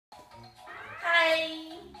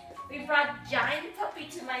We brought Giant Puppy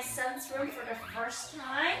to my son's room for the first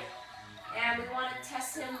time. And we want to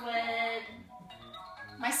test him with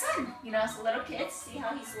my son. You know, as a little kid, see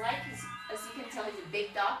how he's like. As you can tell, he's a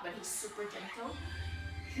big dog, but he's super gentle.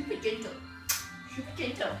 Super gentle. Super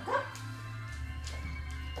gentle. Come.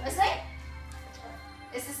 Wesley?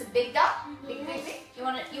 Is this a big dog? Big, big, big? You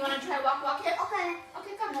wanna try walk him? Okay.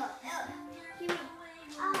 Okay, come. Give me.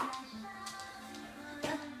 Oh.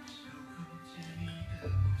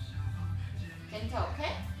 Gentle,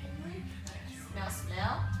 okay?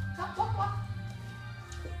 Smell. Come, walk.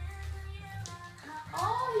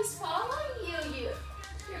 Oh, he's following you.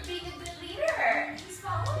 You're being a good leader. He's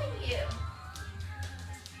following you.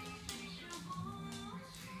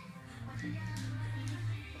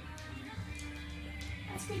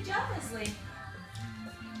 That's a good job, Leslie.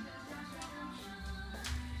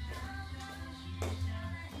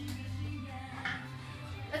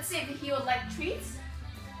 Let's see if he would like treats.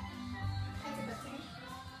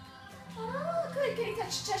 Oh, good. Can you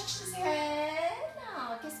touch his head?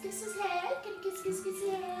 No, kiss his head. Can you kiss his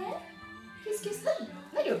head? Kiss.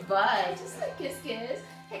 Look your butt. Just like kiss.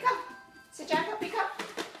 Hey, come. Say, Giant Puppy, come.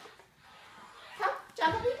 Come,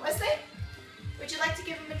 Giant Puppy. Wesley, would you like to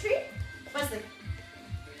give him a treat? Wesley.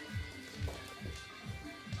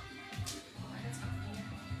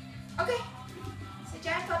 Okay. Say,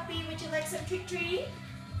 Giant Puppy, would you like some treat?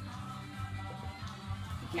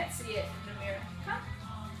 You can't see it in the mirror. Come.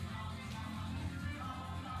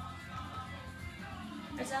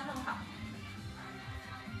 这样很好。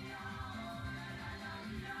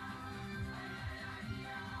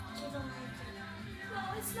No,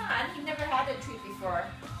 it's not. He never had a treat before.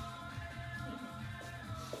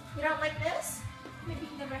 You don't like this? Maybe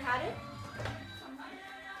he never had it? Come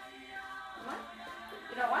on.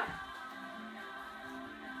 You don't want?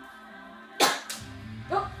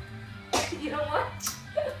 Oh! You don't want?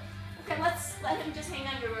 Okay, let's let him just hang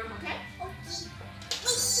on your room, okay?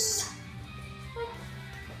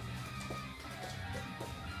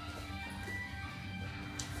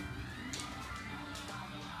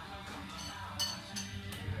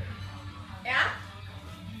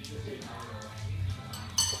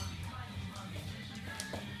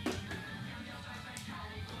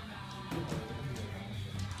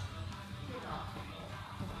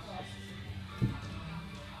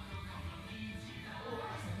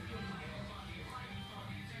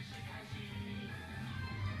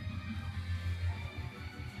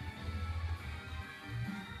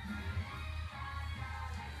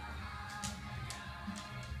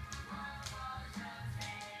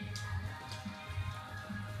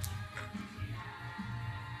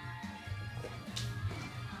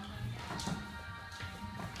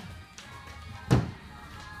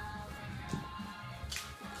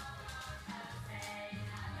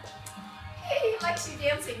 He likes you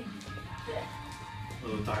dancing. Yeah.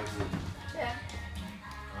 呆子。对啊。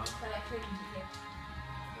啊？再来推你一点。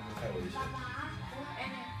那么太危险。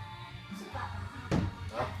是爸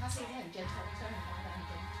爸。啊？他是一个很 gentle，虽然很高但很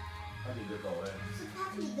gentle。那你的狗嘞？是他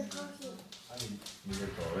你的高兴。那你的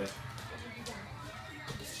狗嘞？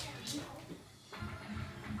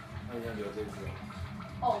那你要留这只哦。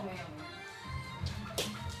哦，没有。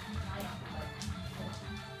哪有？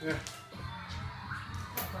对。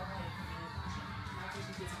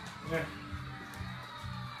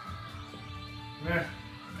对。